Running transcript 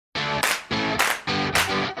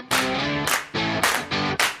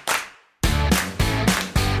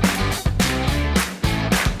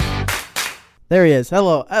There he is.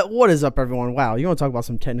 Hello. What is up, everyone? Wow, you want to talk about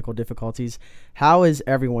some technical difficulties. How is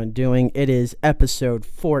everyone doing? It is episode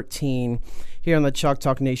 14 here on the Chalk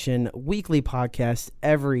Talk Nation weekly podcast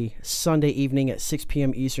every Sunday evening at 6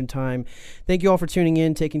 p.m. Eastern Time. Thank you all for tuning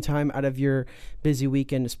in, taking time out of your busy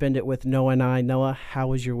weekend to spend it with Noah and I. Noah, how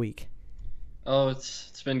was your week? Oh,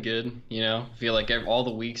 it's been good. I feel like all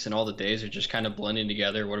the weeks and all the days are just kind of blending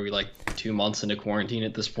together. What are we, like 2 months into quarantine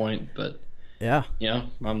at this point? But Yeah.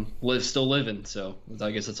 I'm still living, so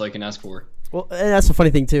I guess that's all I can ask for. Well, and that's the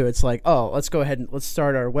funny thing, too. It's like, oh, let's go ahead and let's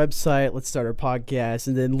start our website, let's start our podcast,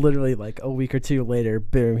 and then literally like a week or two later,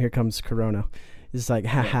 boom, here comes Corona. It's like,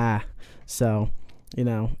 haha. So,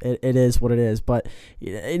 it is what it is. But,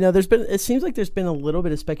 it seems like there's been a little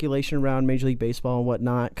bit of speculation around Major League Baseball and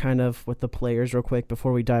whatnot, kind of with the players real quick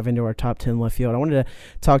before we dive into our top 10 left field. I wanted to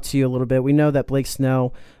talk to you a little bit. We know that Blake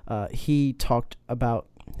Snell, he talked about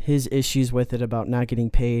his issues with it, about not getting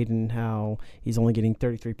paid and how he's only getting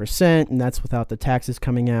 33%, and that's without the taxes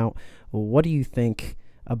coming out. What do you think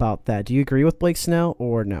about that? Do you agree with Blake Snell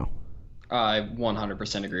or no? I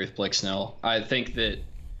 100% agree with Blake Snell. I think that,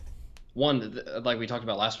 like we talked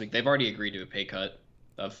about last week, they've already agreed to a pay cut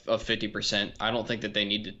of 50%. I don't think that they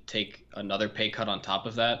need to take another pay cut on top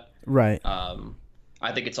of that. Right.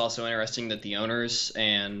 I think it's also interesting that the owners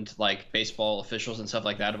and like baseball officials and stuff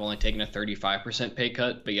like that have only taken a 35% pay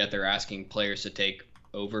cut, but yet they're asking players to take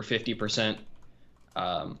over 50%.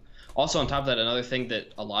 Also, on top of that, another thing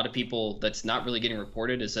that a lot of people that's not really getting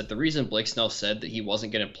reported is that the reason Blake Snell said that he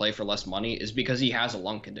wasn't going to play for less money is because he has a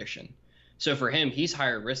lung condition. So for him, he's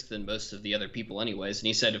higher risk than most of the other people anyways. And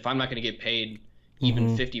he said, if I'm not going to get paid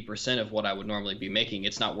even 50% of what I would normally be making,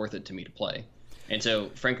 it's not worth it to me to play. And so,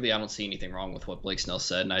 frankly, I don't see anything wrong with what Blake Snell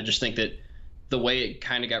said. And I just think that the way it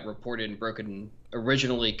kind of got reported and broken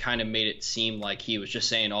originally kind of made it seem like he was just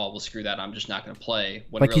saying, oh, well, screw that, I'm just not going to play.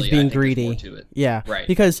 When like really, he's being I think there's greedy. more to it. Yeah. Right.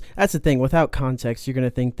 Because that's the thing. Without context, you're going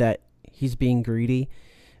to think that he's being greedy.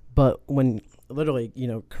 But when literally,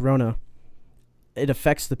 Corona, it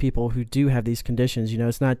affects the people who do have these conditions.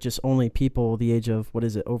 It's not just only people the age of,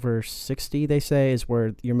 over 60, they say, is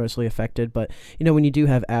where you're mostly affected. But, when you do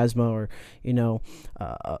have asthma or, a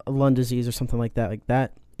lung disease or something like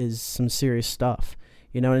that is some serious stuff.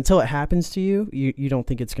 And until it happens to you, you don't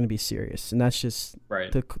think it's going to be serious. And that's just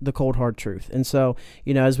right. the cold, hard truth. And so,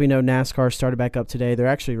 as we know, NASCAR started back up today. They're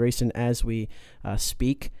actually racing as we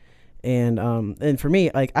speak. And for me,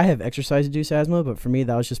 like, I have exercise-induced asthma, but for me,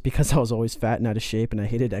 that was just because I was always fat and out of shape, and I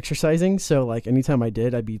hated exercising. So, like, anytime I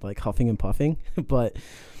did, I'd be, like, huffing and puffing. but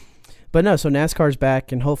no, so NASCAR's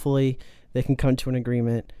back, and hopefully they can come to an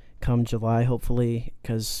agreement come July, hopefully,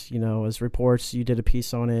 because, as reports, you did a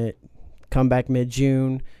piece on it, come back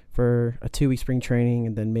mid-June for a 2-week spring training,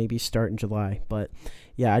 and then maybe start in July. But,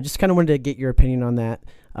 yeah, I just kind of wanted to get your opinion on that.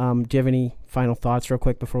 Do you have any final thoughts real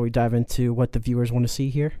quick before we dive into what the viewers want to see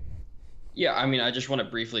here? Yeah, I mean, I just want to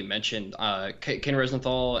briefly mention Ken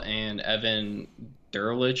Rosenthal and Evan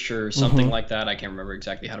Derlich or something like that. I can't remember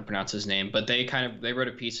exactly how to pronounce his name, but they wrote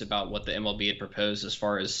a piece about what the MLB had proposed as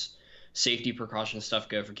far as safety precaution stuff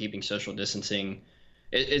go for keeping social distancing.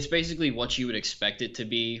 It's basically what you would expect it to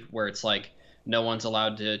be, where it's like no one's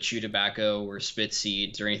allowed to chew tobacco or spit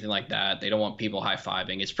seeds or anything like that. They don't want people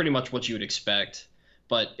high-fiving. It's pretty much what you would expect.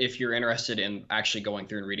 But if you're interested in actually going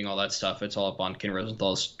through and reading all that stuff, it's all up on Ken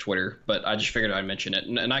Rosenthal's Twitter. But I just figured I'd mention it.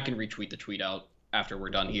 And I can retweet the tweet out after we're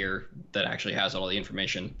done here that actually has all the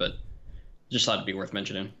information. But just thought it'd be worth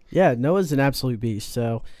mentioning. Yeah, Noah's an absolute beast.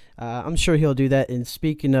 So I'm sure he'll do that. And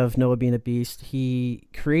speaking of Noah being a beast, he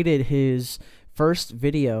created his first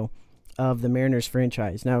video of the Mariners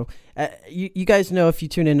franchise. Now, you guys know, if you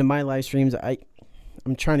tune into my live streams,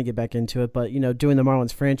 I'm trying to get back into it, but, doing the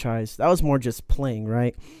Marlins franchise, that was more just playing,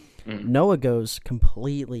 right? Noah goes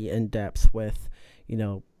completely in depth with,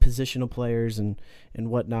 positional players and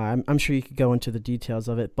whatnot. I'm sure you could go into the details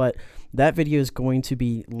of it, but that video is going to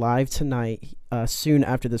be live tonight, soon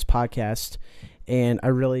after this podcast, and I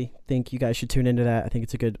really think you guys should tune into that. I think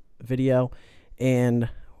it's a good video. And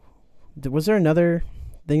was there another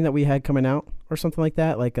thing that we had coming out or something like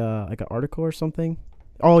that, like an article or something?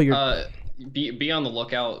 Be on the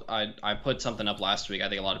lookout. I put something up last week. I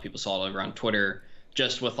think a lot of people saw it over on Twitter,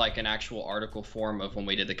 just with like an actual article form of when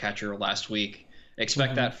we did the catcher last week.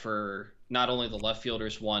 Expect that for not only the left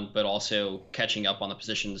fielders one, but also catching up on the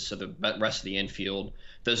positions so the rest of the infield.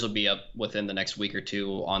 Those will be up within the next week or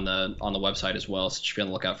two on the website as well. So just be on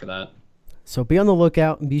the lookout for that. So be on the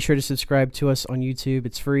lookout and be sure to subscribe to us on YouTube.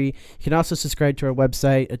 It's free. You can also subscribe to our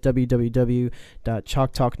website at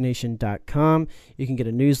www.chalktalknation.com. You can get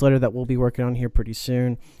a newsletter that we'll be working on here pretty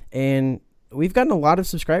soon. And we've gotten a lot of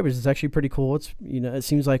subscribers. It's actually pretty cool. It's, it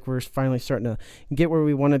seems like we're finally starting to get where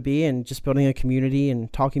we want to be, and just building a community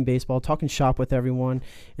and talking baseball, talking shop with everyone.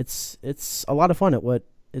 It's a lot of fun.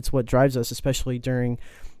 It's what drives us, especially during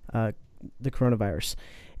the coronavirus.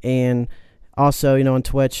 And also, on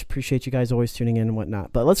Twitch, appreciate you guys always tuning in and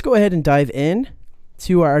whatnot. But let's go ahead and dive in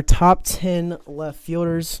to our top 10 left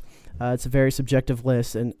fielders. It's a very subjective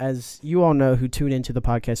list, and as you all know who tune into the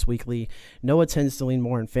podcast weekly, Noah tends to lean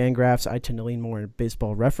more in Fangraphs. I tend to lean more in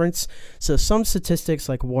Baseball Reference. So some statistics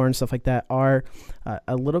like WAR and stuff like that are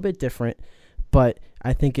a little bit different, but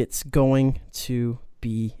I think it's going to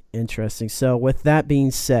be interesting. So with that being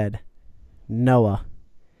said, Noah,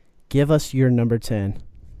 give us your number 10.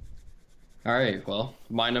 All right, well,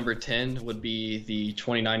 my number 10 would be the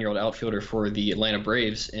 29-year-old outfielder for the Atlanta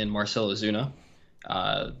Braves in Marcell Ozuna.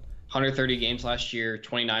 130 games last year,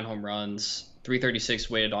 29 home runs, 336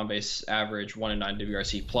 weighted on-base average, 1.9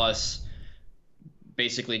 WRC plus,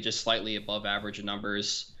 basically just slightly above average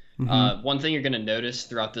numbers. Mm-hmm. One thing you're going to notice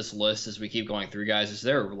throughout this list as we keep going through, guys, is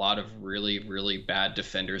there are a lot of really, really bad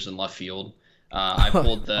defenders in left field. I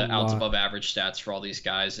pulled the outs above average stats for all these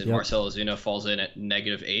guys, and Marcell Ozuna falls in at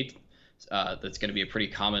 -8. That's going to be a pretty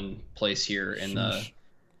common place here in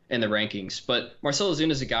the rankings. But Marcell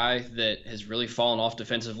Ozuna is a guy that has really fallen off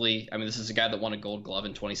defensively. I mean, this is a guy that won a Gold Glove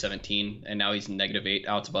in 2017, and now he's -8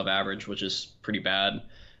 outs above average, which is pretty bad.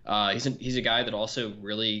 He's a guy that also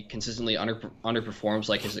really consistently underperforms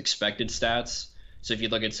like his expected stats. So if you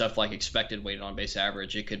look at stuff like expected weighted on base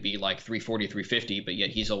average, it could be like 340, 350, but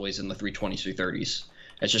yet he's always in the 320s, 330s.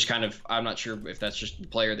 It's just kind of, I'm not sure if that's just the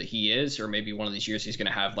player that he is, or maybe one of these years he's going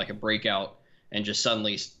to have like a breakout and just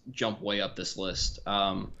suddenly jump way up this list.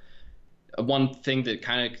 One thing that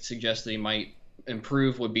kind of suggests that he might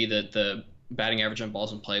improve would be that the batting average on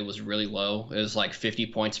balls in play was really low. It was like 50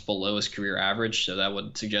 points below his career average, so that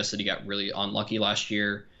would suggest that he got really unlucky last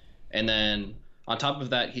year. And then on top of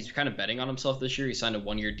that, he's kind of betting on himself this year. He signed a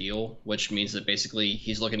 1-year deal, which means that basically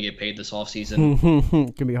he's looking to get paid this offseason.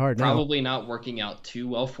 It can be hard now. Probably not working out too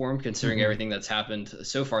well for him considering everything that's happened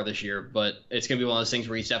so far this year, but it's going to be one of those things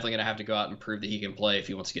where he's definitely going to have to go out and prove that he can play if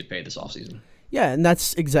he wants to get paid this offseason. Yeah, and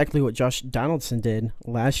that's exactly what Josh Donaldson did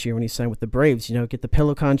last year when he signed with the Braves. Get the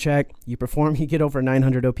pillow contract, you perform, you get over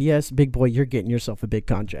 900 OPS, big boy, you're getting yourself a big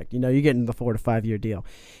contract. You're getting the 4 to 5 year deal.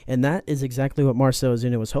 And that is exactly what Marcell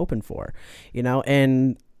Ozuna was hoping for,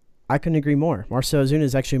 and I couldn't agree more. Marcell Ozuna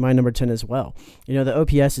is actually my number 10 as well. The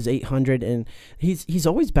OPS is 800, and he's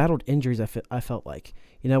always battled injuries, I felt like.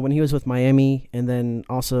 When he was with Miami and then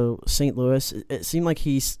also St. Louis, it seemed like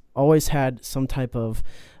he's always had some type of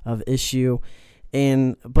issue.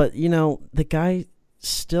 But the guy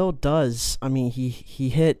still does. I mean, he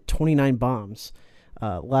hit 29 bombs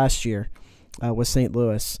last year with St.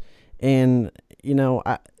 Louis, and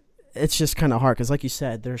it's just kind of hard because, like you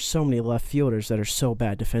said, there's so many left fielders that are so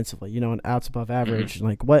bad defensively. And outs above average. Mm-hmm.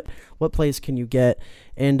 Like what plays can you get?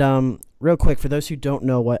 And real quick, for those who don't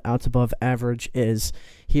know what outs above average is,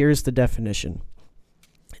 here's the definition.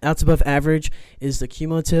 Outs above average is the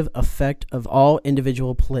cumulative effect of all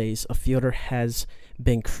individual plays a fielder has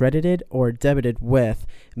been credited or debited with,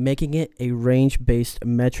 making it a range-based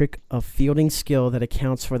metric of fielding skill that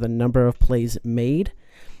accounts for the number of plays made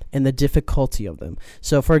and the difficulty of them.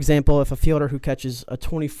 So, for example, if a fielder who catches a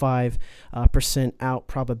 25% out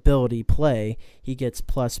probability play, he gets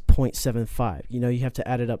plus 0.75. You have to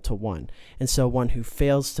add it up to 1. And so one who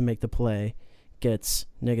fails to make the play gets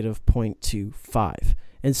negative 0.25.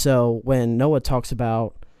 And so when Noah talks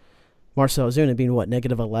about Marcell Ozuna being what,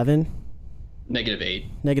 -11? -8.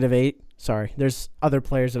 -8. Sorry, there's other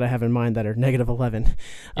players that I have in mind that are -11.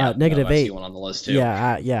 Yeah, -8. I see one on the list too.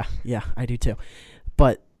 Yeah, I do too.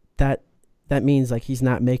 But that means like he's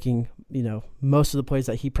not making most of the plays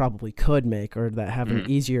that he probably could make or that have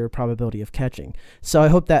an easier probability of catching. So I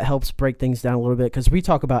hope that helps break things down a little bit because we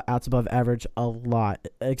talk about outs above average a lot,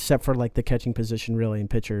 except for like the catching position really in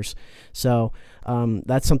pitchers. So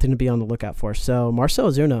that's something to be on the lookout for. So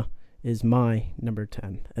Marcell Ozuna is my number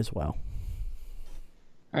 10 as well.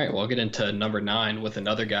 All right, well, I'll get into number 9 with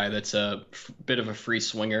another guy that's a bit of a free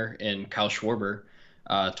swinger in Kyle Schwarber,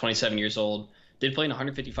 27 years old. Did play in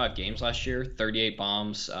 155 games last year, 38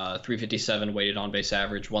 bombs, 357 weighted on-base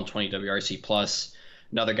average, 120 WRC plus.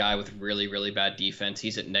 Another guy with really, really bad defense.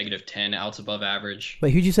 He's at -10 outs above average.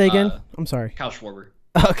 Wait, who'd you say again? I'm sorry. Kyle Schwarber.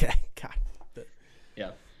 Okay, God.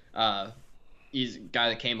 Yeah. He's a guy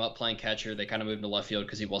that came up playing catcher. They kind of moved him to left field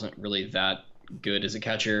because he wasn't really that good as a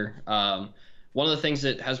catcher. One of the things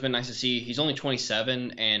that has been nice to see, he's only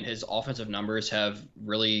 27, and his offensive numbers have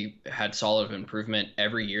really had solid improvement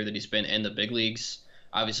every year that he's been in the big leagues.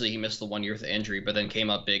 Obviously, he missed the 1 year with the injury, but then came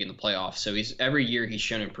up big in the playoffs. So every year he's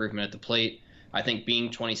shown improvement at the plate. I think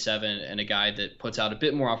being 27 and a guy that puts out a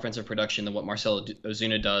bit more offensive production than what Marcell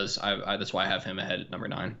Ozuna does, that's why I have him ahead at number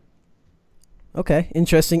 9. Okay,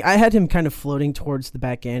 interesting. I had him kind of floating towards the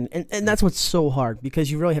back end, and that's what's so hard because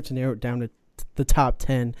you really have to narrow it down to the top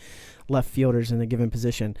 10 left fielders in a given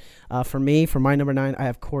position. For my number 9, I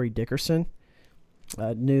have Corey Dickerson,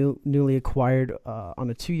 newly acquired on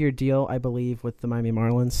a 2-year deal, I believe, with the Miami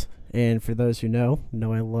Marlins. And for those who know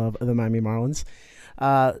I love the Miami Marlins.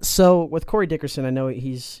 So with Corey Dickerson, I know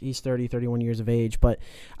he's 30, 31 years of age, but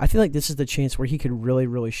I feel like this is the chance where he could really,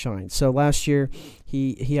 really shine. So last year,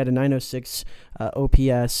 he had a 906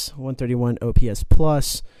 OPS, 131 OPS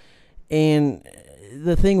plus, and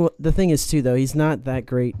the thing is too, though, he's not that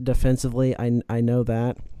great defensively. I know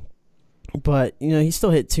that. But, he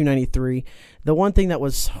still hit 293. The one thing that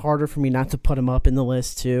was harder for me not to put him up in the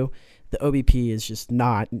list too, the OBP is just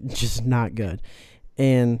not good.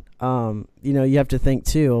 And, you have to think,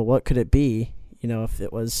 too, what could it be, if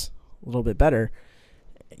it was a little bit better,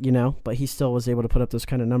 but he still was able to put up those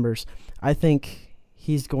kind of numbers. I think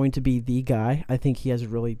he's going to be the guy. I think he has a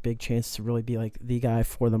really big chance to really be like the guy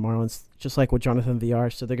for the Marlins, just like with Jonathan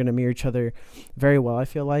VR. So they're going to mirror each other very well, I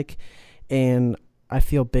feel like. And I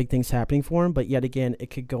feel big things happening for him, but yet again, it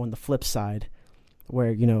could go on the flip side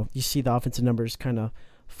where, you see the offensive numbers kind of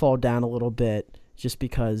fall down a little bit just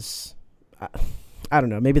because I don't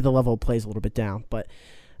know. Maybe the level of play is a little bit down, but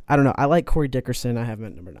I don't know. I like Corey Dickerson. I have him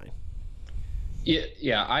at number 9.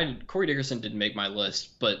 Yeah. Corey Dickerson didn't make my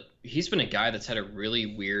list, but he's been a guy that's had a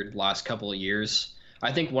really weird last couple of years.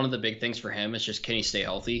 I think one of the big things for him is just, can he stay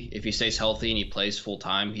healthy? If he stays healthy and he plays full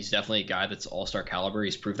time, he's definitely a guy that's all-star caliber.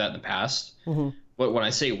 He's proved that in the past. Mm-hmm. But when I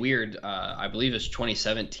say weird, I believe it's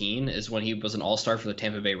 2017 is when he was an all-star for the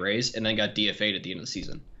Tampa Bay Rays and then got DFA'd at the end of the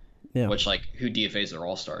season. Yeah. Which, who DFAs their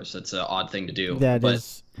all-stars? That's an odd thing to do. That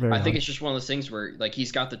is very I think odd. It's just one of those things where,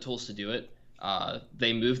 he's got the tools to do it.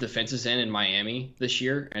 They moved the fences in Miami this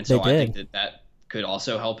year, and so I think that could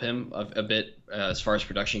also help him a bit as far as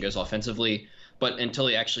production goes offensively. But until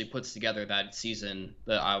he actually puts together that season,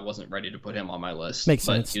 that I wasn't ready to put him on my list. Makes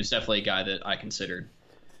sense. He was definitely a guy that I considered.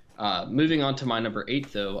 Moving on to my number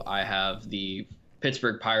 8, though, I have the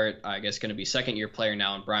Pittsburgh Pirate, I guess going to be second-year player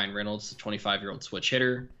now, and Brian Reynolds, the 25-year-old switch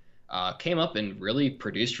hitter. Came up and really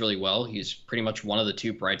produced really well. He's pretty much one of the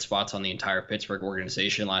 2 bright spots on the entire Pittsburgh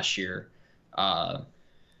organization last year.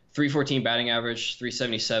 314 batting average,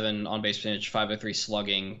 377 on-base percentage, 503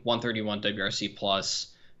 slugging, 131 WRC plus,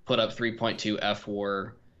 put up 3.2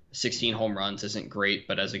 F4, 16 home runs. Isn't great,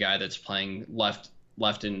 but as a guy that's playing left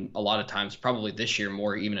in a lot of times, probably this year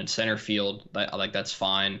more even in center field, that's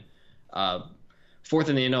fine. 4th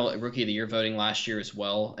in the NL Rookie of the Year voting last year as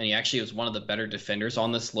well, and he actually was one of the better defenders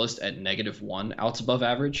on this list at -1 outs above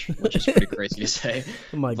average, which is pretty crazy to say.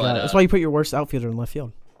 Oh my God, that's why you put your worst outfielder in left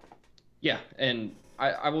field. Yeah, and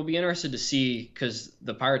I will be interested to see, because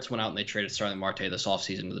the Pirates went out and they traded Starling Marte this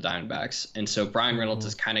offseason to the Diamondbacks, and so Brian Reynolds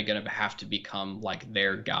is kind of going to have to become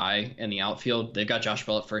their guy in the outfield. They've got Josh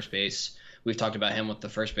Bell at first base. We've talked about him with the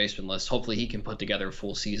first baseman list. Hopefully he can put together a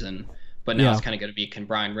full season. But now it's kind of going to be, can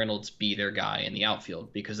Brian Reynolds be their guy in the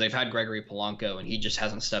outfield? Because they've had Gregory Polanco, and he just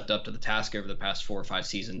hasn't stepped up to the task over the past 4 or 5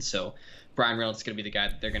 seasons. So Brian Reynolds is going to be the guy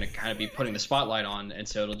that they're going to kind of be putting the spotlight on. And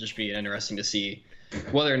so it'll just be interesting to see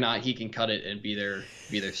whether or not he can cut it and be their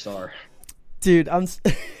star. Dude,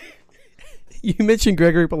 you mentioned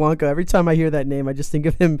Gregory Polanco. Every time I hear that name, I just think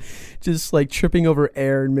of him just tripping over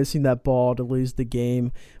air and missing that ball to lose the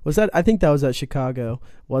game. I think that was at Chicago,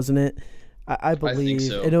 wasn't it? I believe. I think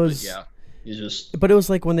so, and it was, yeah. But it was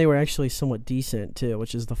when they were actually somewhat decent too,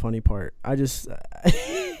 which is the funny part.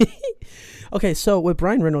 Okay, so with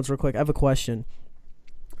Brian Reynolds, real quick, I have a question.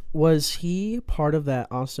 Was he part of that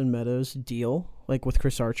Austin Meadows deal, with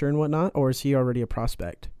Chris Archer and whatnot, or is he already a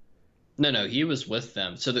prospect? No, he was with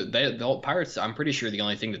them. So the Pirates, I'm pretty sure the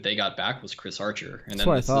only thing that they got back was Chris Archer, and that's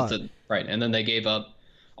what I thought. Right, and then they gave up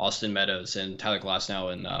Austin Meadows and Tyler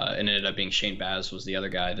Glasnow, and it ended up being Shane Baz was the other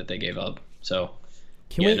guy that they gave up. So.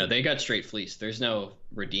 They got straight fleeced. There's no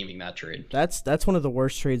redeeming that trade. That's one of the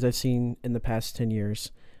worst trades I've seen in the past 10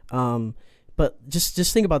 years. But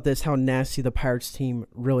just think about this, how nasty the Pirates team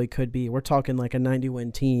really could be. We're talking a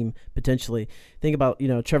 90-win team, potentially. Think about,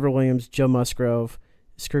 Trevor Williams, Joe Musgrove,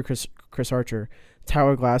 screw Chris Archer,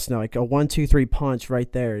 Tyler Glasnow. A 1-2-3 punch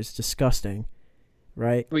right there is disgusting,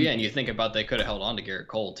 right? Well, yeah, and you think about they could have held on to Garrett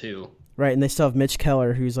Cole, too. Right, and they still have Mitch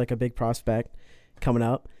Keller, who's a big prospect coming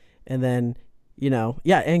up. And then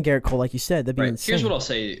And Garrett Cole, like you said, that'd be Right. insane. Here's what I'll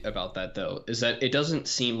say about that, though, is that it doesn't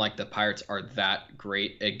seem like the Pirates are that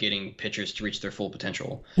great at getting pitchers to reach their full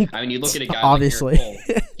potential. I mean, you look at a guy Obviously. like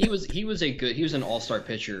Garrett Cole. He was an all-star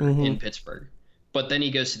pitcher in Pittsburgh, but then he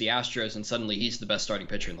goes to the Astros and suddenly he's the best starting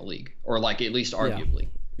pitcher in the league, or like at least arguably.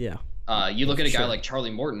 Yeah. You look at a guy like Charlie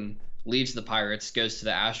Morton, leaves the Pirates, goes to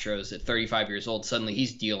the Astros at 35 years old. Suddenly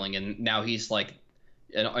he's dealing, and now he's like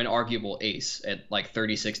an arguable ace at like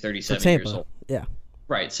 36, 37 years old. Yeah.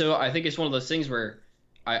 Right. So I think it's one of those things where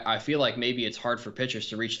I feel like maybe it's hard for pitchers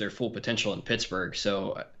to reach their full potential in Pittsburgh.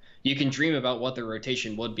 So you can dream about what their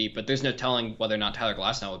rotation would be, but there's no telling whether or not Tyler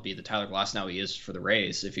Glasnow would be the Tyler Glasnow he is for the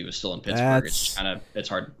Rays if he was still in Pittsburgh. It's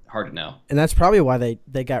hard to know. And that's probably why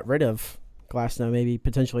they got rid of Glasnow, maybe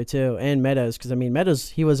potentially too, and Meadows, because I mean Meadows,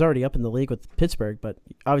 he was already up in the league with Pittsburgh, but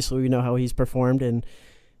obviously we know how he's performed, and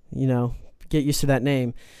get used to that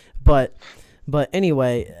name. But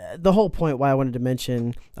anyway, the whole point why I wanted to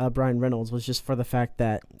mention Brian Reynolds was just for the fact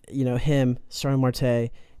that him, Starling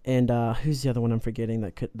Marte, and who's the other one I'm forgetting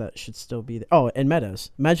that should still be there? Oh, and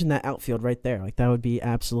Meadows. Imagine that outfield right there. Like that would be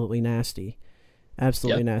absolutely nasty.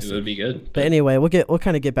 Absolutely nasty. It would be good. But anyway, we'll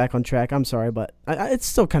kind of get back on track. I'm sorry, but it's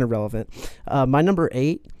still kind of relevant. My number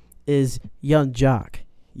 8 is Young Jock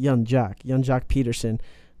Peterson.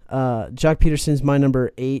 Jock Peterson's my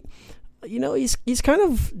number 8. He's kind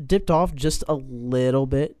of dipped off just a little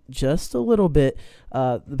bit,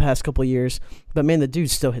 the past couple of years. But man, the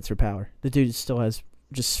dude still hits for power. The dude still has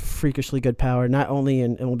just freakishly good power, not only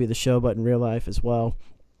in MLB The Show, but in real life as well.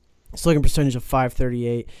 Slugging percentage of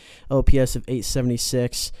 .538, OPS of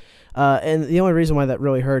 .876. And the only reason why that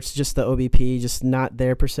really hurts is just the OBP, just not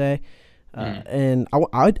there per se. And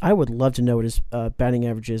I would love to know what his batting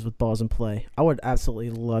average is with balls in play. I would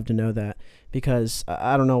absolutely love to know that, because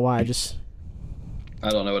I don't know why. I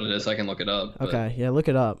don't know what it is. I can look it up. Okay, yeah, look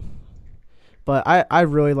it up. But I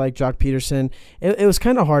really like Jock Peterson. It was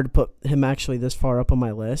kind of hard to put him actually this far up on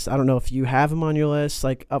my list. I don't know if you have him on your list,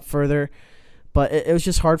 like up further, but it was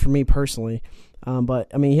just hard for me personally. But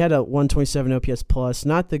I mean, he had a 127 OPS plus.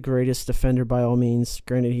 Not the greatest defender by all means.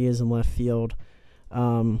 Granted, he is in left field.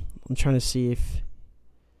 I'm trying to see if,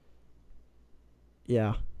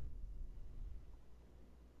 yeah,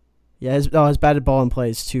 his batted ball in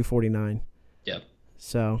play is 249. Yep.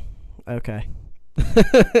 So, okay.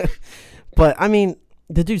 But I mean,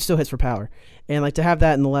 the dude still hits for power, and like to have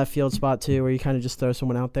that in the left field spot too, where you kind of just throw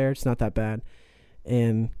someone out there, it's not that bad.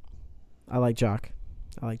 And I like Jock.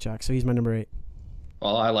 So he's my number 8.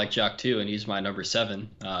 Well, I like Jock too, and he's my number 7.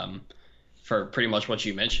 For pretty much what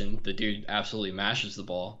you mentioned, the dude absolutely mashes the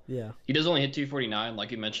ball. Yeah. He does only hit 249.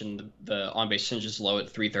 Like you mentioned, the on-base percentage is low at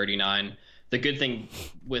 339. The good thing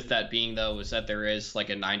with that being, though, is that there is like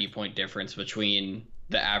a 90-point difference between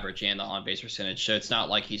the average and the on-base percentage. So it's not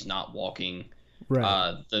like he's not walking.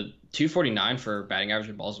 Right. The 249 for batting average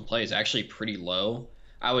and balls in play is actually pretty low.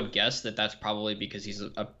 I would guess that that's probably because he's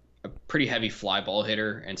a pretty heavy fly ball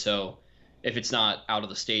hitter. And so if it's not out of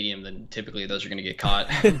the stadium, then typically those are going to get caught.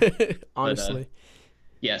 Honestly.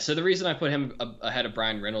 Yeah, so the reason I put him ahead of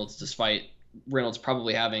Brian Reynolds, despite Reynolds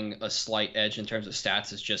probably having a slight edge in terms of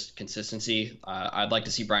stats, is just consistency. I'd like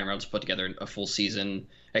to see Brian Reynolds put together a full season,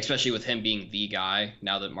 especially with him being the guy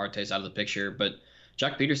now that Marte's out of the picture. But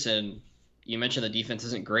Jock Peterson, you mentioned the defense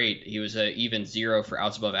isn't great. He was a even 0 for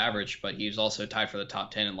outs above average, but he was also tied for the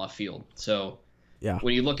top 10 in left field. So yeah,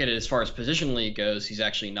 when you look at it as far as positionally goes, he's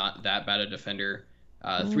actually not that bad a defender.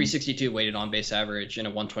 362 weighted on base average and a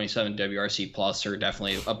 127 WRC plus are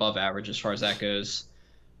definitely above average as far as that goes.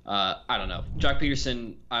 I don't know. Jock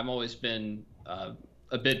Peterson, I've always been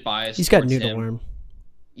a bit biased. He's got a towards noodle him. arm.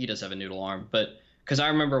 He does have a noodle arm, but because I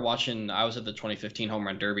remember I was at the 2015 Home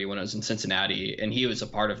Run Derby when I was in Cincinnati, and he was a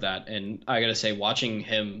part of that. And I got to say, watching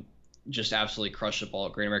him just absolutely crush the ball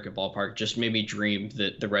at Great American Ballpark just made me dream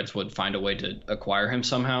that the Reds would find a way to acquire him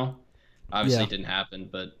somehow. Obviously, it didn't happen,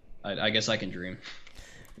 but I guess I can dream.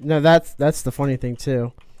 No, that's the funny thing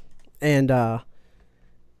too, and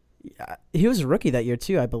he was a rookie that year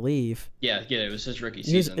too, I believe. Yeah, it was his rookie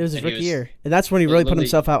season. It was his rookie year, and that's when he really put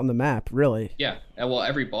himself out on the map. Really. Yeah, well,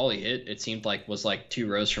 every ball he hit, it seemed like was like 2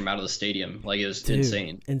 rows from out of the stadium. Like it was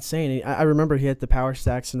insane. Insane. I remember he hit the power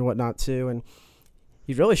stacks and whatnot too, and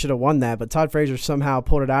he really should have won that, but Todd Frazier somehow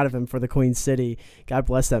pulled it out of him for the Queen City. God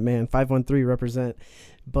bless that man. 513 represent.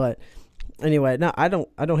 But anyway, no, I don't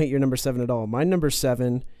hate your number 7 at all. My number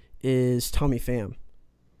 7 is Tommy Pham.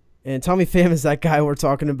 And Tommy Pham is that guy we're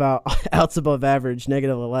talking about, outs above average,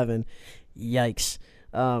 -11. Yikes.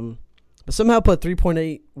 But somehow put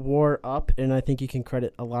 3.8 WAR up, and I think you can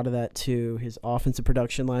credit a lot of that to his offensive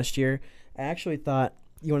production last year. I actually thought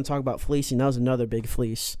you want to talk about fleecing. That was another big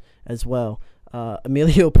fleece as well.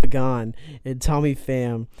 Emilio Pagan and Tommy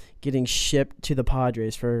Pham getting shipped to the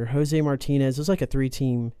Padres for Jose Martinez. It was like a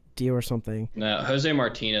 3-team deal or something. No, Jose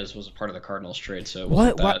Martinez was a part of the Cardinals trade, so it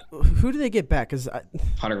wasn't What? that. Who did they get back?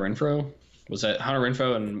 Hunter Renfroe? Was that Hunter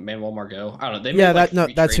Renfroe and Manuel Margot? I don't know. They Yeah, made like no,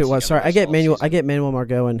 three that's who it trades was. Sorry, together this I offseason. get Manuel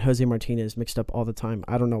Margot and Jose Martinez mixed up all the time.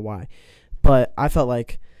 I don't know why, but I felt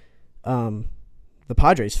like the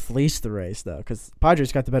Padres fleeced the Rays though, because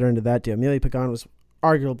Padres got the better end of that deal. Emilio Pagan was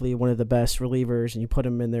arguably one of the best relievers, and you put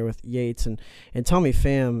him in there with Yates and Tommy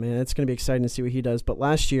Pham. Man, it's going to be exciting to see what he does. But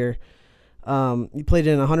last year, he played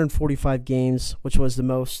in 145 games, which was the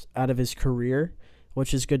most out of his career,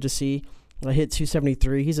 which is good to see. I hit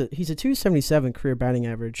 273. He's a 277 career batting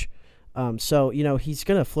average. So he's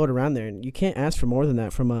gonna float around there, and you can't ask for more than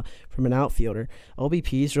that from an outfielder.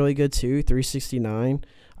 OBP is really good too, 369.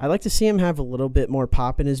 I like to see him have a little bit more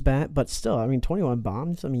pop in his bat, but still, I mean, 21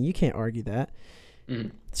 bombs. I mean, you can't argue that.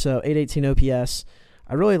 So 818 OPS.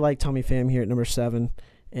 I really like Tommy Pham here at number 7,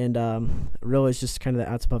 and really it's just kind of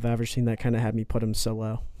the outs above average thing that kind of had me put him so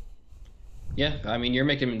low. Yeah, I mean, you're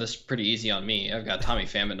making this pretty easy on me. I've got Tommy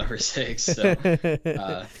Pham at number 6. So,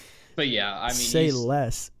 but yeah, I mean, Say he's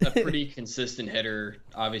less. a pretty consistent hitter.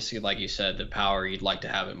 Obviously, like you said, the power, you'd like to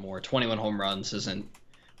have it more. 21 home runs isn't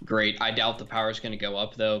great. I doubt the power is going to go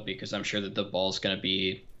up, though, because I'm sure that the ball's going to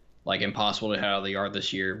be like impossible to hit out of the yard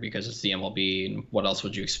this year because it's the MLB, and what else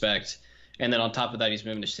would you expect? And then on top of that, he's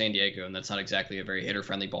moving to San Diego, and that's not exactly a very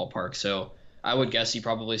hitter-friendly ballpark. So I would guess he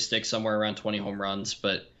probably sticks somewhere around 20 home runs,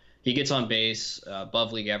 but he gets on base,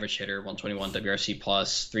 above league average hitter, 121 WRC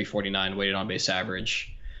plus, 349 weighted on base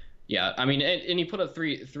average. Yeah, I mean, and he put up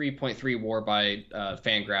 3.3 WAR by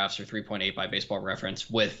Fangraphs or 3.8 by Baseball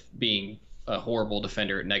Reference, with being a horrible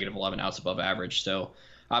defender at negative 11 outs above average. So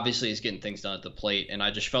obviously he's getting things done at the plate, and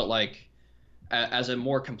I just felt like as a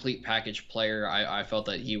more complete package player, I felt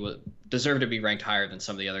that he would deserve to be ranked higher than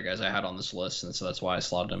some of the other guys I had on this list, and so that's why I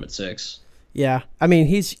slotted him at 6. Yeah, I mean,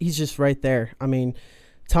 he's just right there. I mean,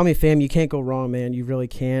 Tommy Pham, you can't go wrong, man. You really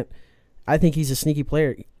can't. I think he's a sneaky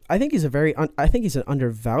player. I think he's I think he's an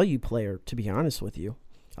undervalued player, to be honest with you.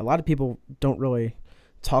 A lot of people don't really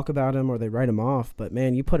talk about him, or they write him off, but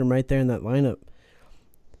man, you put him right there in that lineup.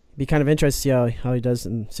 Be kind of interesting to see how he does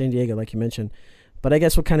in San Diego, like you mentioned. But I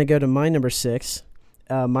guess we'll kind of go to my number 6.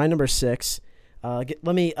 My number 6. Let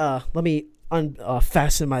me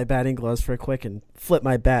fasten my batting gloves for a quick and flip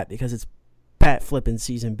my bat, because it's bat flipping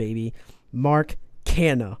season, baby. Mark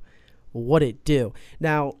Canha. What it do?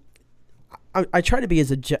 Now, I try to be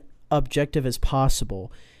as objective as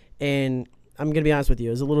possible, and I'm going to be honest with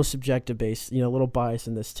you, it's a little subjective based, a little bias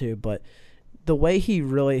in this too, but the way he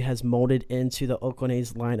really has molded into the Oakland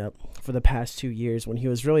A's lineup for the past 2 years, when he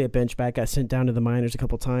was really a bench bat, got sent down to the minors a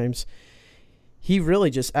couple times, he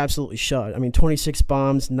really just absolutely shut. I mean, 26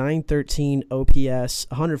 bombs, 913 OPS,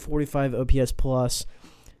 145 OPS plus.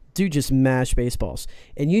 Dude just mashed baseballs.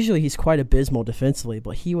 And usually he's quite abysmal defensively,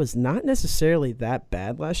 but he was not necessarily that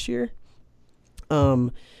bad last year.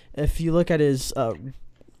 If you look at his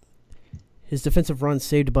defensive runs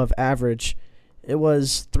saved above average, it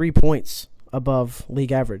was 3 points above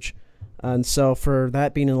league average. And so for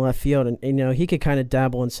that being in left field, and he could kind of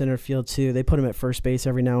dabble in center field too. They put him at first base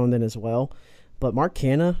every now and then as well. But Mark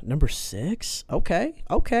Canha, number 6, okay,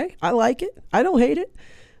 I like it. I don't hate it.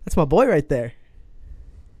 That's my boy right there.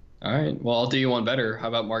 All right, well, I'll do you one better. How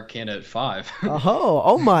about Mark Canha at 5?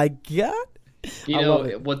 Oh my God.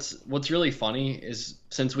 What's really funny is,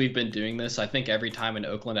 since we've been doing this, I think every time an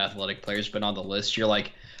Oakland Athletic player's been on the list, you're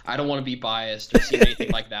like, I don't want to be biased or see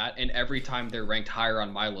anything like that. And every time they're ranked higher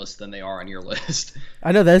on my list than they are on your list.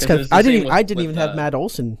 I know that's kind of. I didn't with even have Matt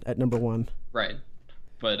Olson at number 1. Right,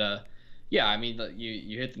 but yeah, I mean,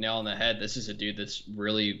 you hit the nail on the head. This is a dude that's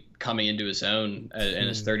really coming into his own in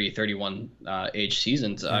his 31 age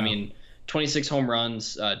seasons. Yeah. I mean, 26 home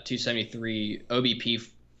runs, 273 OBP.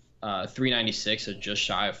 396, so just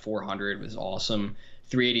shy of 400, was awesome.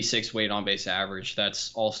 386 weighted on base average.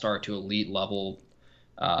 That's all-star to elite level.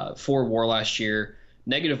 4 WAR last year.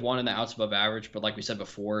 -1 in the outs above average, but like we said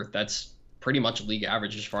before, that's pretty much league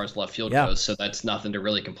average as far as left field goes, so that's nothing to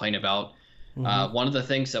really complain about. One of the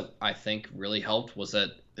things that I think really helped was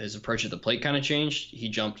that his approach at the plate kind of changed. He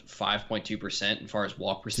jumped 5.2% as far as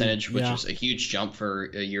walk percentage, which is a huge jump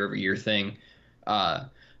for a year-over-year thing.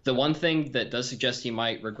 The one thing that does suggest he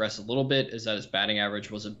might regress a little bit is that his batting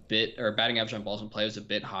average on balls in play was a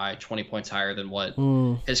bit high, 20 points higher than what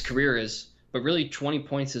his career is. But really, 20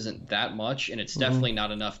 points isn't that much, and it's definitely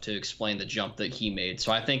not enough to explain the jump that he made.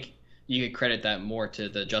 So I think you could credit that more to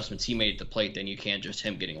the adjustments he made at the plate than you can just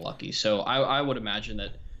him getting lucky. So I would imagine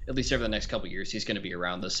that at least over the next couple of years, he's going to be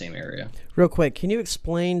around the same area. Real quick, can you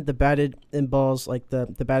explain the batted in balls, like the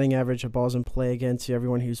batting average of balls in play again to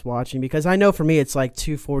everyone who's watching? Because I know for me it's like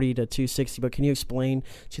 240 to 260, but can you explain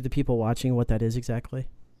to the people watching what that is exactly?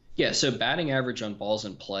 Yeah, so batting average on balls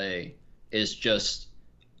in play is just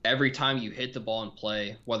every time you hit the ball in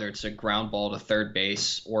play, whether it's a ground ball to third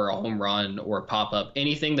base or a home run or a pop up,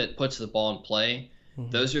 anything that puts the ball in play,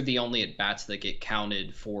 those are the only at bats that get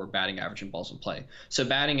counted for batting average and balls in play. So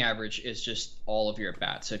batting average is just all of your at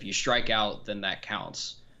bats. So if you strike out, then that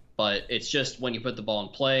counts. But it's just when you put the ball in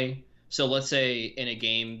play. So let's say in a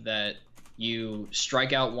game that you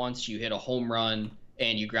strike out once, you hit a home run,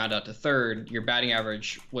 and you ground out to third, your batting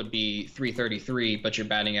average would be 333, but your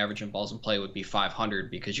batting average in balls in play would be 500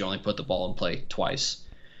 because you only put the ball in play twice.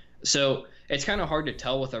 So it's kind of hard to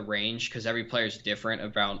tell with a range because every player is different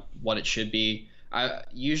about what it should be.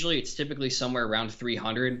 Usually it's typically somewhere around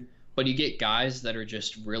 300, but you get guys that are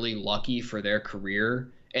just really lucky for their career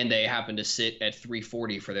and they happen to sit at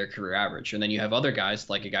 340 for their career average. And then you have other guys,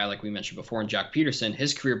 like a guy like we mentioned before, and Jack Peterson,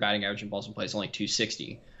 his career batting average in balls in play is only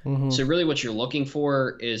 260. So really what you're looking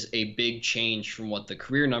for is a big change from what the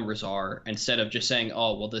career numbers are instead of just saying,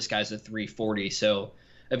 oh, well, this guy's a 340, so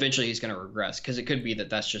eventually he's going to regress, because it could be that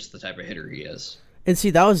that's just the type of hitter he is. And see,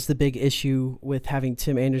 that was the big issue with having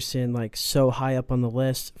Tim Anderson like so high up on the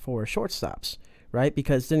list for shortstops, right?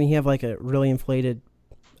 Because didn't he have like a really inflated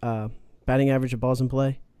batting average of balls in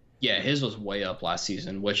play? Yeah, his was way up last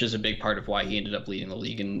season, which is a big part of why he ended up leading the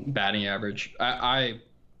league in batting average. I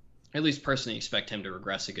at least personally expect him to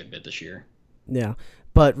regress a good bit this year. Yeah,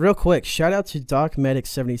 but real quick, shout out to Doc Medic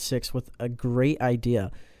 76 with a great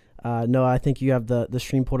idea. Noah, I think you have the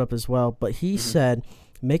stream pulled up as well, but he said,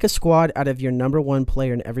 make a squad out of your number one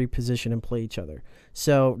player in every position and play each other.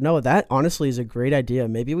 So, Noah, that honestly is a great idea.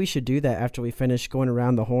 Maybe we should do that after we finish going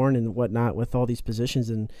around the horn and whatnot with all these positions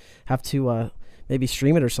and have to maybe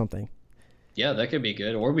stream it or something. Yeah, that could be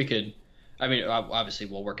good. Or we could, I mean, obviously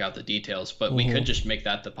we'll work out the details, but we could just make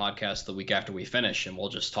that the podcast the week after we finish, and we'll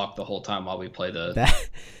just talk the whole time while we play the...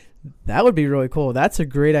 That would be really cool. That's a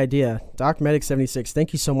great idea. Doc Medic 76,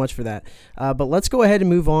 thank you so much for that. But let's go ahead and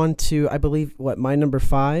move on to, I believe, my number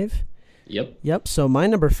 5? Yep. So my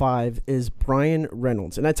number 5 is Bryan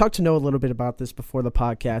Reynolds. And I talked to Noah a little bit about this before the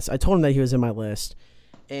podcast. I told him that he was in my list.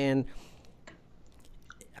 And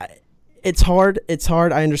it's hard.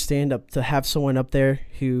 I understand to have someone up there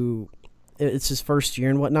who it's his first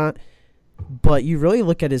year and whatnot. But you really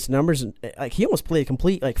look at his numbers, and like he almost played a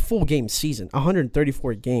complete full game season,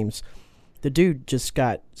 134 games. The dude just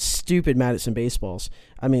got stupid Madison baseballs.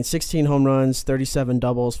 I mean, 16 home runs, 37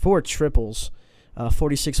 doubles, 4 triples,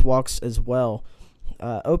 46 walks as well.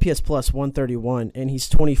 OPS plus 131, and he's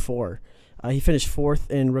 24. He finished 4th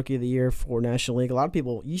in Rookie of the Year for National League. A lot of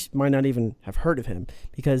people, you might not even have heard of him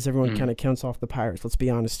because everyone kind of counts off the Pirates. Let's be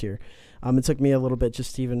honest here. It took me a little bit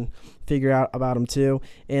just to even figure out about him too.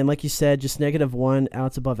 And like you said, just -1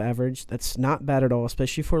 outs above average. That's not bad at all,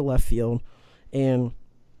 especially for left field. And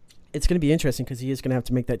it's going to be interesting because he is going to have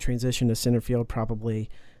to make that transition to center field probably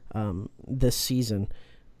this season.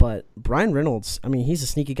 But Bryan Reynolds, I mean, he's a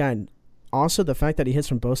sneaky guy. And also, the fact that he hits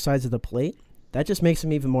from both sides of the plate, that just makes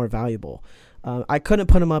him even more valuable. I couldn't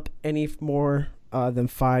put him up any more than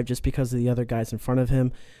 5 just because of the other guys in front of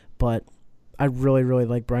him. But I really, really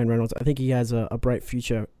like Bryan Reynolds. I think he has a bright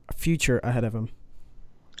future ahead of him.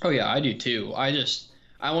 Oh, yeah, I do too. I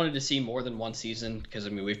wanted to see more than one season because,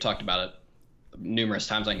 I mean, we've talked about it numerous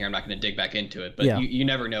times on here. I'm not going to dig back into it. But yeah. you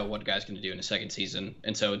never know what a guy's going to do in a second season.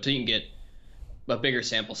 And so until you can get a bigger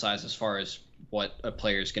sample size as far as what a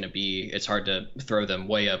player is going to be, it's hard to throw them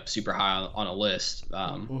way up super high on a list.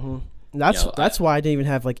 That's why I didn't even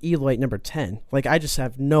have Eloy at number 10. I just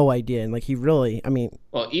have no idea. And he really, I mean,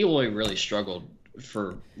 well, Eloy really struggled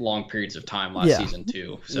for long periods of time last season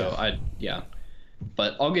too. So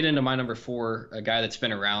but I'll get into my number 4, a guy that's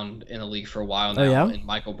been around in the league for a while now, and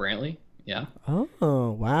Michael Brantley. Yeah.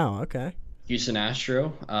 Oh, wow. Okay. Houston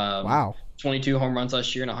Astro. Wow. 22 home runs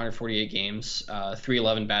last year in 148 games,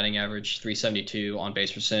 311 batting average, 372 on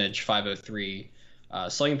base percentage, 503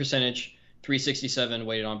 slugging percentage, 367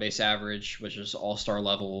 weighted on base average, which is all-star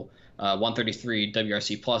level, 133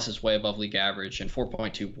 WRC plus is way above league average, and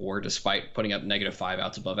 4.2 WAR despite putting up -5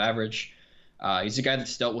 outs above average. He's a guy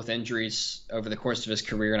that's dealt with injuries over the course of his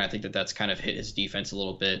career, and I think that's kind of hit his defense a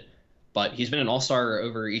little bit. But he's been an all-star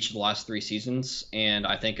over each of the last 3 seasons, and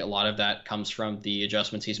I think a lot of that comes from the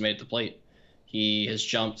adjustments he's made at the plate. He has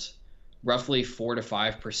jumped roughly 4 to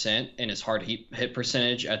 5% in his hard hit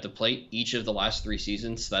percentage at the plate each of the last 3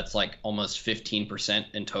 seasons. That's almost 15%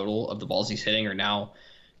 in total of the balls he's hitting are now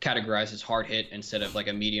categorized as hard hit instead of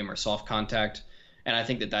a medium or soft contact. And I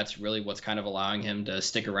think that that's really what's kind of allowing him to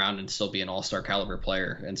stick around and still be an all-star caliber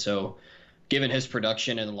player. And so, given his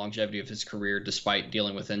production and the longevity of his career, despite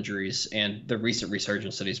dealing with injuries and the recent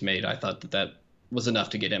resurgence that he's made, I thought that that was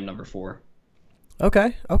enough to get him number 4.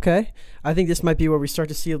 Okay, okay. I think this might be where we start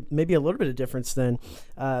to see maybe a little bit of difference then.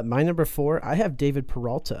 My number 4, I have David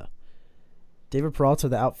Peralta. David Peralta,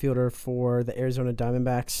 the outfielder for the Arizona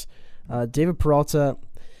Diamondbacks. David Peralta,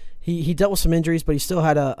 he dealt with some injuries, but he still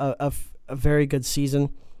had a very good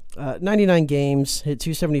season. 99 games, hit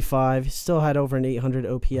 275, still had over an 800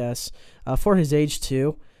 OPS. For his age,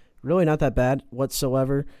 too. Really not that bad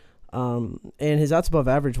whatsoever. And his outs above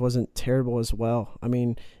average wasn't terrible as well. I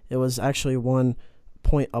mean, it was actually 1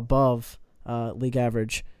 point above league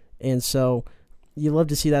average. And so you love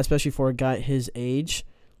to see that, especially for a guy his age.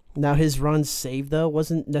 Now, his runs saved, though,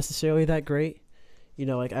 wasn't necessarily that great.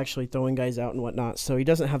 Like actually throwing guys out and whatnot. So he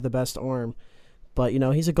doesn't have the best arm. But,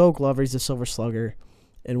 he's a gold glover. He's a silver slugger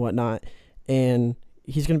and whatnot. And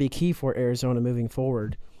he's going to be key for Arizona moving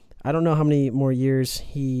forward. I don't know how many more years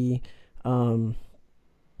he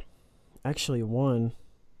actually won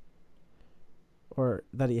or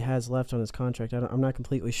that he has left on his contract. I'm not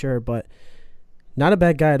completely sure, but not a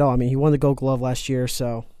bad guy at all. I mean, he won the Gold Glove last year,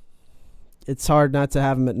 so it's hard not to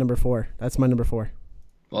have him at number 4. That's my number 4.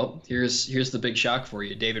 Well, here's the big shock for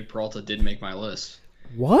you. David Peralta did make my list.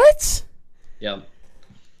 What? Yeah.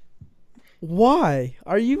 Why?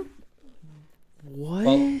 Are you... What?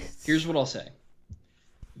 Well, here's what I'll say.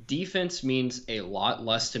 Defense means a lot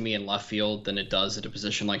less to me in left field than it does at a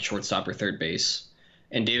position like shortstop or third base.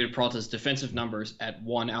 And David Peralta's defensive numbers at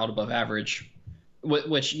 1 out above average,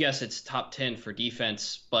 which, yes, it's top 10 for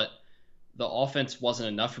defense, but the offense wasn't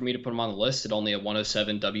enough for me to put him on the list at only a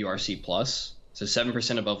 107 WRC+. So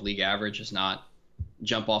 7% above league average is not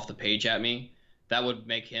jump off the page at me. That would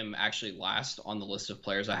make him actually last on the list of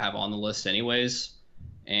players I have on the list anyways.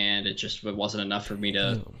 And it wasn't enough for me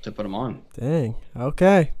to put him on. Dang.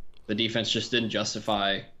 Okay. The defense just didn't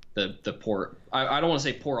justify the poor. I don't want to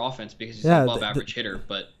say poor offense because he's an above average hitter,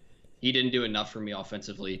 but he didn't do enough for me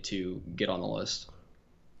offensively to get on the list.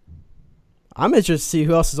 I'm interested to see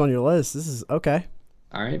who else is on your list. This is okay.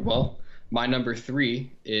 All right. Well, my number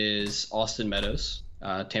 3 is Austin Meadows,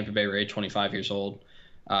 Tampa Bay Ray, 25 years old.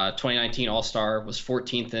 2019 All-Star, was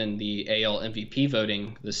 14th in the AL MVP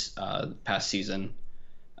voting this past season.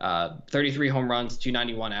 33 home runs,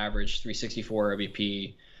 291 average, 364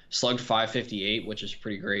 OBP, slugged 558, which is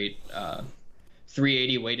pretty great.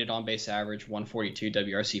 380 weighted on base average, 142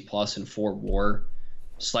 WRC plus, and 4 WAR.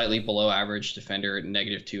 Slightly below average defender at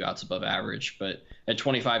 -2 outs above average. But at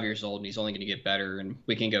 25 years old, and he's only going to get better. And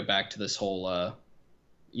we can go back to this whole,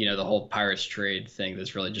 the whole Pirates trade thing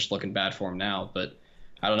that's really just looking bad for him now. But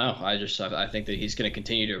I don't know. I think that he's going to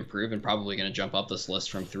continue to improve and probably going to jump up this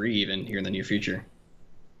list from 3 even here in the near future.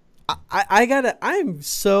 I'm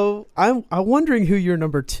wondering who your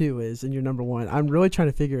number 2 is and your number 1. I'm really trying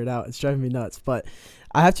to figure it out. It's driving me nuts, but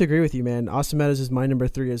I have to agree with you, man. Austin Meadows is my number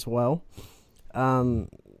 3 as well. I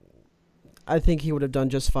think he would have done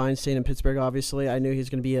just fine staying in Pittsburgh. Obviously, I knew he was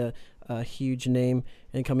going to be a huge name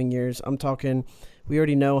in coming years. I'm talking, we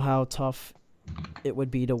already know how tough it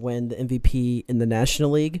would be to win the MVP in the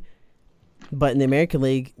National League, but in the American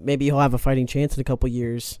League, maybe he'll have a fighting chance in a couple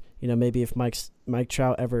years. Maybe if Mike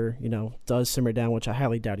Trout ever, does simmer down, which I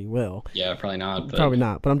highly doubt he will. Yeah, probably not. Probably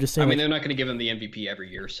not, but I'm just saying. I mean, they're not going to give him the MVP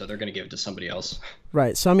every year, so they're going to give it to somebody else.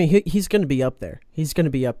 Right. So, I mean, he's going to be up there.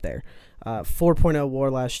 4.0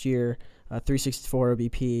 WAR last year, 364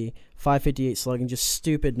 OBP, 558 slugging, just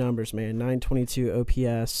stupid numbers, man. 922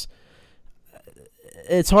 OPS.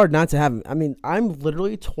 It's hard not to have him. I mean, I'm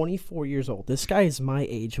literally 24 years old. This guy is my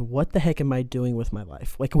age. What the heck am I doing with my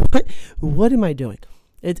life? Like, what am I doing?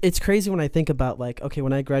 It's crazy when I think about, like, okay,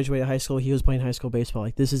 when I graduated high school, he was playing high school baseball.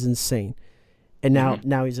 Like, this is insane. And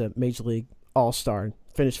now he's a Major League All-Star,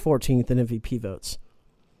 finished 14th in MVP votes.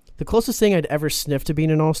 The closest thing I'd ever sniff to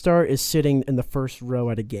being an All-Star is sitting in the first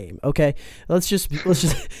row at a game. Okay, let's just.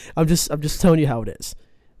 I'm just telling you how it is.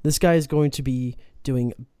 This guy is going to be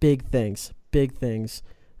doing big things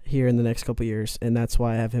here in the next couple years, and that's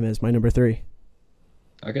why I have him as my number 3.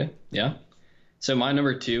 Okay, yeah. So my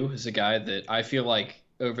number 2 is a guy that I feel like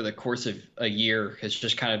over the course of a year has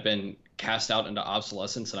just kind of been cast out into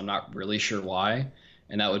obsolescence, and I'm not really sure why.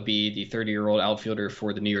 And that would be the 30-year-old outfielder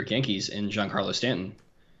for the New York Yankees in Giancarlo Stanton.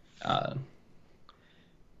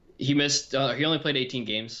 He only played 18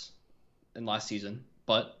 games in last season,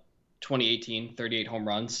 but 2018, 38 home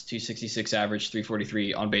runs, 266 average,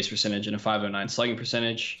 343 on-base percentage, and a 509 slugging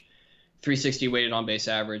percentage, 360 weighted on-base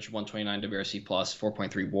average, 129 WRC+,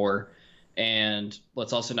 4.3 WAR. And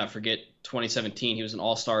let's also not forget 2017, he was an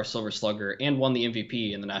All-Star, Silver Slugger, and won the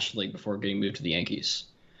MVP in the National League before getting moved to the Yankees.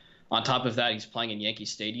 On top of that, he's playing in Yankee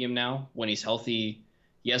Stadium now. When he's healthy,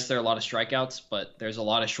 yes, there are a lot of strikeouts, but there's a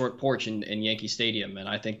lot of short porch in Yankee Stadium, and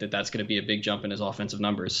I think that that's going to be a big jump in his offensive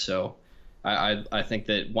numbers. So I think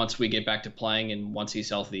that once we get back to playing and once he's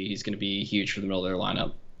healthy, he's going to be huge for the middle of their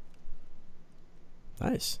lineup.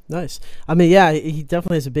 Nice. I mean, yeah, he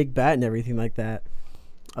definitely has a big bat and everything like that.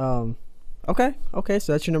 Okay,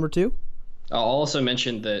 so that's your number 2? I'll also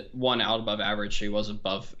mention that one out above average. He was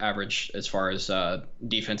above average as far as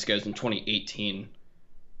defense goes in 2018,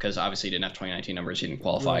 because obviously he didn't have 2019 numbers. He didn't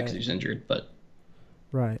qualify because he was injured. But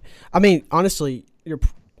right. I mean, honestly,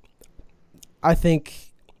 I think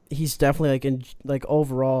he's definitely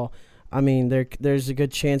overall. I mean, there's a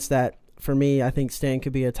good chance that for me, I think Stan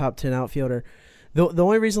could be a top 10 outfielder. The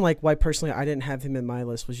only reason why personally I didn't have him in my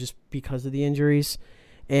list was just because of the injuries,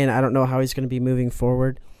 and I don't know how he's going to be moving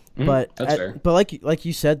forward. But that's fair. But like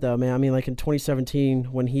you said though, man, I mean, like in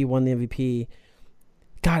 2017 when he won the MVP,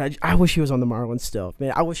 God, I wish he was on the Marlins still.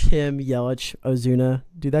 Man, I wish him, Yelich, Ozuna,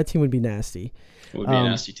 dude, that team would be nasty. It would be a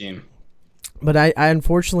nasty team. But I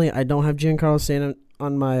unfortunately I don't have Giancarlo Stanton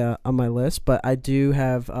on my list, but I do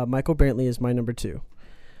have Michael Brantley as my number 2.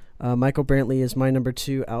 Michael Brantley is my number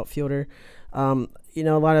 2 outfielder. A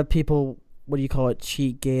lot of people, what do you call it,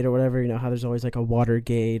 cheat gate or whatever, how there's always like a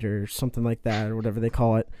Watergate or something like that or whatever they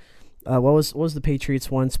call it. What was the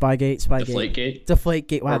Patriots one? Spygate?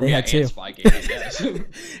 Deflategate. Wow, they had 2. Spygate, yes.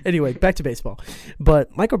 Anyway, back to baseball.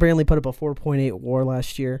 But Michael Brantley put up a 4.8 WAR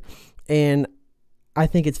last year, and I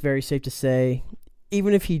think it's very safe to say,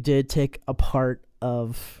 even if he did take a part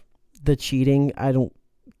of the cheating, I don't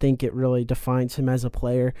think it really defines him as a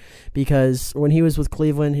player, because when he was with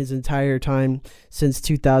Cleveland his entire time since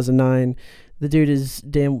 2009, the dude is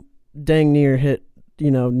dang near hit,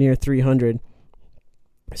 near 300.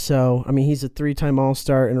 So, I mean, he's a 3-time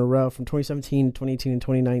All-Star in a row from 2017, 2018, and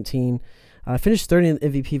 2019. Finished third in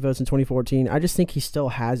MVP votes in 2014. I just think he still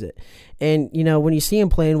has it. And, when you see him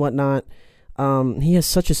play and whatnot, he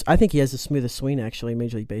has I think he has the smoothest swing, actually, in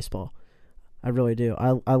Major League Baseball. I really do.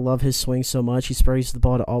 I love his swing so much. He sprays the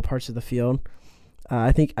ball to all parts of the field.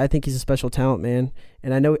 I think he's a special talent, man.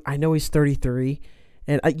 And I know he's 33.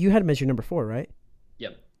 And you had him as your number 4, right?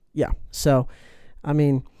 Yep. Yeah. So, I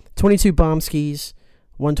mean, 22 bomb skis,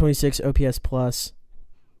 126 OPS plus.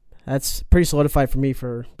 That's pretty solidified for me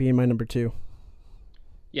for being my number 2.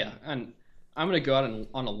 Yeah, and I'm going to go out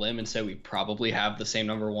on a limb and say we probably have the same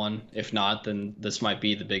number 1. If not, then this might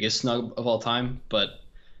be the biggest snub of all time. But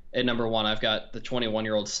at number 1, I've got the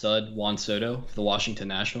 21-year-old stud, Juan Soto, of the Washington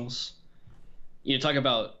Nationals. You talk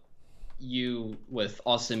about you with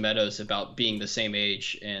Austin Meadows about being the same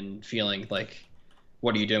age and feeling like,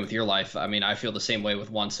 what are you doing with your life? I mean, I feel the same way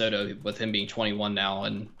with Juan Soto, with him being 21 now,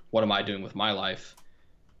 and what am I doing with my life?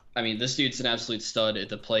 I mean, this dude's an absolute stud at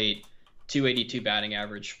the plate. 282 batting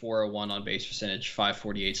average, 401 on base percentage,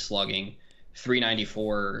 548 slugging,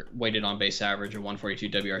 394 weighted on base average, a 142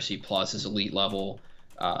 WRC plus is elite level,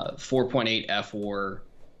 4.8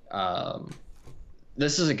 FWAR.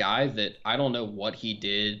 This is a guy that I don't know what he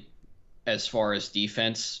did as far as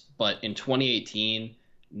defense, but in 2018,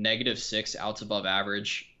 -6 outs above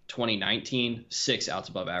average. 2019, 6 outs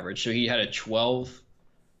above average. So he had a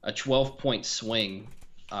 12-point swing.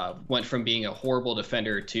 Went from being a horrible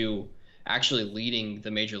defender to actually leading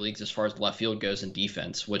the major leagues as far as left field goes in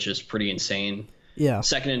defense, which is pretty insane. Yeah.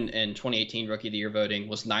 Second in 2018 Rookie of the Year voting,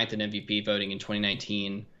 was 9th in MVP voting in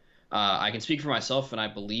 2019. I can speak for myself, and I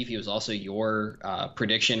believe he was also your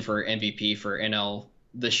prediction for MVP for NL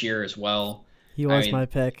this year as well. He was my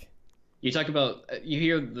pick. You talk about, you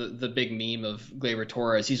hear the big meme of Gleyber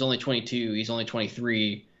Torres. He's only 22. He's only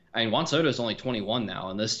 23. I mean, Juan Soto is only 21 now,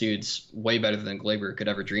 and this dude's way better than Gleyber could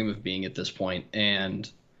ever dream of being at this point. And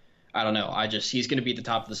I don't know. He's going to be at the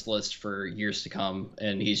top of this list for years to come,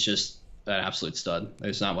 and he's just an absolute stud.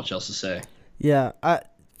 There's not much else to say. Yeah.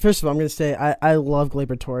 First of all, I'm going to say I love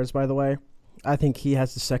Gleyber Torres, by the way. I think he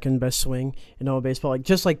has the second best swing in all of baseball.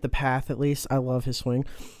 Just like the path, at least. I love his swing.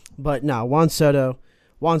 But no, Juan Soto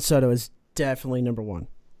is definitely number 1.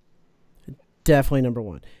 Definitely number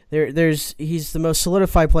 1. He's the most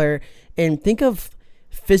solidified player. And think of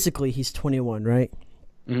physically, he's 21, right?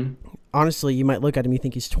 Mm-hmm. Honestly, you might look at him, you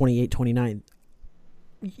think he's 28, 29.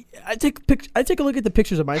 I take a look at the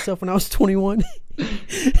pictures of myself when I was 21,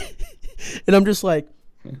 and I'm just like,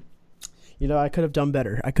 I could have done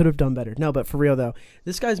better. No, but for real though,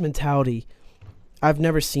 this guy's mentality, I've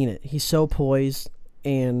never seen it. He's so poised,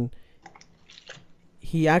 and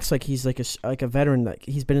he acts like he's like a veteran. Like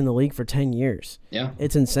he's been in the league for 10 years. Yeah,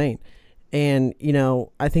 it's insane. And,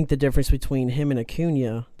 I think the difference between him and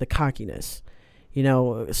Acuna, the cockiness.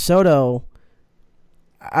 Soto,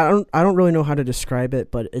 I don't really know how to describe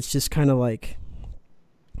it, but it's just kind of like,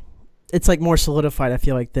 it's like more solidified, I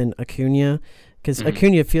feel like, than Acuna. Because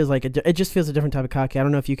Acuna feels like, it just feels a different type of cocky. I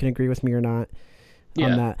don't know if you can agree with me or not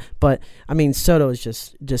on that. But, I mean, Soto is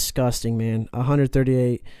just disgusting, man.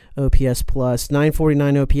 138 OPS plus,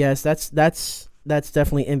 949 OPS. That's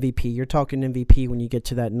definitely MVP. You're talking MVP when you get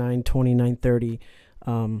to that 920, 930.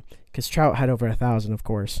 Because Trout had over 1,000, of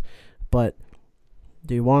course. But,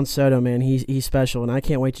 dude, Juan Soto, man, he's special. And I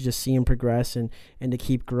can't wait to just see him progress and to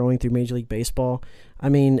keep growing through Major League Baseball. I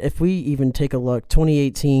mean, if we even take a look,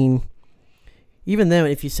 2018, even then,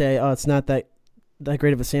 if you say, oh, it's not that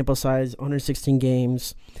great of a sample size, 116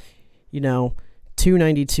 games,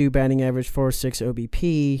 292 batting average, 406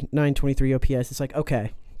 OBP, 923 OPS, it's like,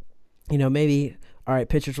 okay. Maybe, all right,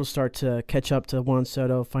 pitchers will start to catch up to Juan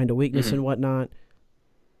Soto, find a weakness and whatnot.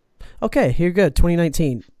 Okay, you're good.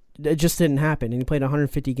 2019, it just didn't happen, and he played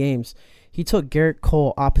 150 games. He took Garrett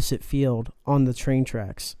Cole opposite field on the train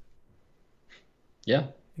tracks. Yeah.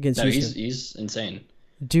 Against Houston. He's insane.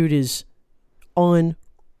 Dude is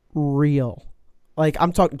unreal. Like,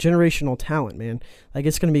 I'm talking generational talent, man. Like,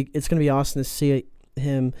 it's gonna be awesome to see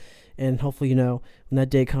him. And hopefully, when that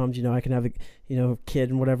day comes, I can have a, kid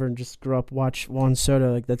and whatever and just grow up, watch Juan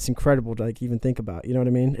Soto. Like, that's incredible to, like, even think about. You know what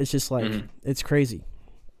I mean? It's just, like, it's crazy.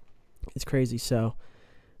 It's crazy. So,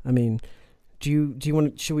 I mean,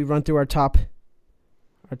 should we run through our top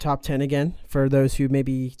 10 again for those who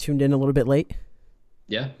maybe tuned in a little bit late?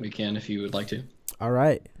 Yeah, we can if you would like to. All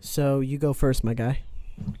right. So, you go first, my guy.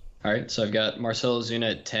 All right. So, I've got Marcell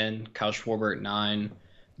Ozuna at 10, Kyle Schwarber at 9,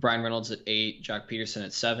 Brian Reynolds at 8, Jock Peterson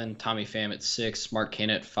at 7, Tommy Pham at 6, Mark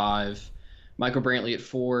Canha at 5, Michael Brantley at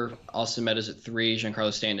 4, Austin Meadows at 3,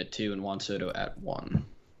 Giancarlo Stanton at 2, and Juan Soto at 1.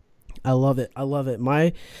 I love it.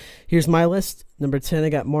 Here's my list. Number 10, I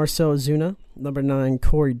got Marcell Ozuna. Number 9,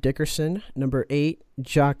 Corey Dickerson. Number 8,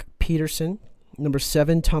 Jock Peterson. Number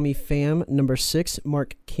 7, Tommy Pham. Number 6,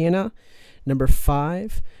 Mark Canha. Number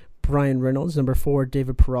 5, Brian Reynolds. Number 4,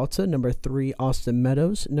 David Peralta. Number 3, Austin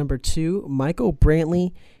Meadows. Number 2, Michael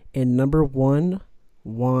Brantley. And number 1,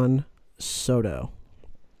 Juan Soto.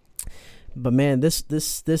 But man, this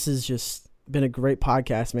has just been a great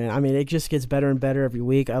podcast, man. I mean, it just gets better and better every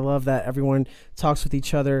week. I love that everyone talks with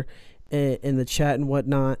each other in the chat and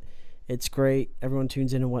whatnot. It's great. Everyone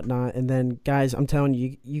tunes in and whatnot. And then, guys, I'm telling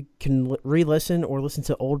you, you can re-listen or listen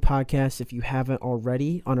to old podcasts if you haven't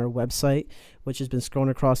already on our website, which has been scrolling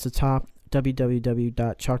across the top,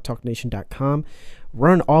 www.chalktalknation.com. We're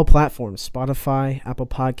on all platforms, Spotify, Apple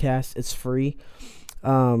Podcasts. It's free.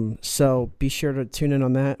 So be sure to tune in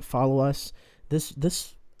on that. Follow us.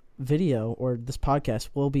 This video or this podcast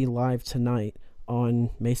will be live tonight on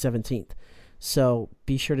May 17th. So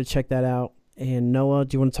be sure to check that out. And Noah,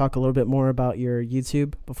 do you want to talk a little bit more about your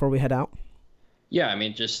YouTube before we head out? Yeah, I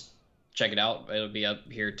mean, just check it out. It'll be up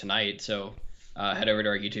here tonight. So head over to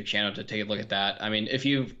our YouTube channel to take a look at that. I mean, if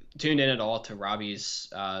you've tuned in at all to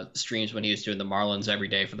Robbie's streams when he was doing the Marlins every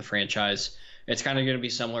day for the franchise, it's kind of going to be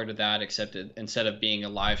similar to that, except instead of being a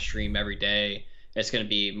live stream every day, it's going to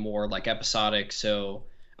be more like episodic. So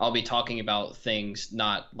I'll be talking about things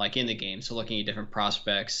not like in the game, so looking at different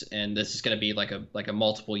prospects, and this is going to be like a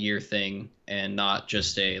multiple year thing, and not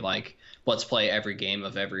just a like let's play every game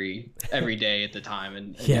of every day at the time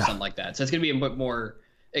and do something like that. So it's going to be a bit more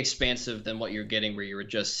expansive than what you're getting where you were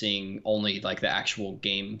just seeing only like the actual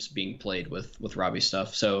games being played with Robbie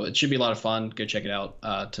stuff. So it should be a lot of fun. Go check it out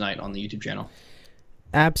tonight on the YouTube channel.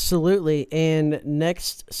 Absolutely. And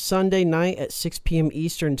next Sunday night at 6 p.m.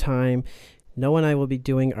 Eastern time, Noah and I will be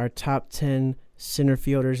doing our top 10 center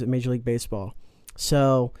fielders at Major League Baseball.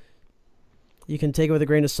 So you can take it with a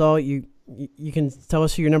grain of salt. You can tell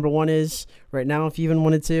us who your number one is right now if you even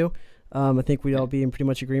wanted to. I think we'd all be in pretty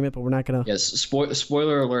much agreement, but we're not going to. Yes,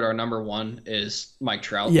 spoiler alert, our number one is Mike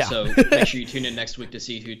Trout. Yeah. So make sure you tune in next week to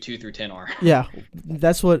see who 2 through 10 are. Yeah,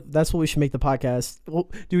 that's what we should make the podcast.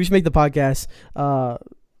 We should make the podcast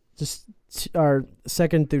just our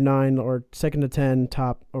 2nd through 9 or 2nd to 10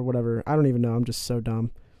 top or whatever. I don't even know. I'm just so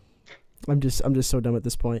dumb. I'm just so dumb at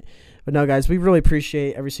this point. But no, guys, we really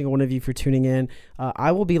appreciate every single one of you for tuning in.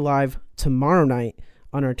 I will be live tomorrow night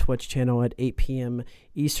on our Twitch channel at 8 p.m.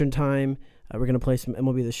 Eastern time. We're going to play some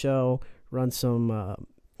MLB The Show, run some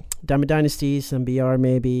Diamond Dynasty, some BR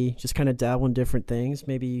maybe, just kind of dabble in different things.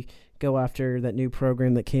 Maybe go after that new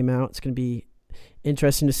program that came out. It's going to be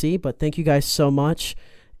interesting to see. But thank you guys so much.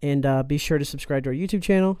 And be sure to subscribe to our YouTube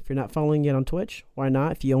channel. If you're not following yet on Twitch, why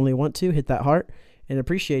not? If you only want to, hit that heart. And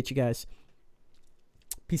appreciate you guys.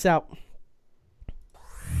 Peace out.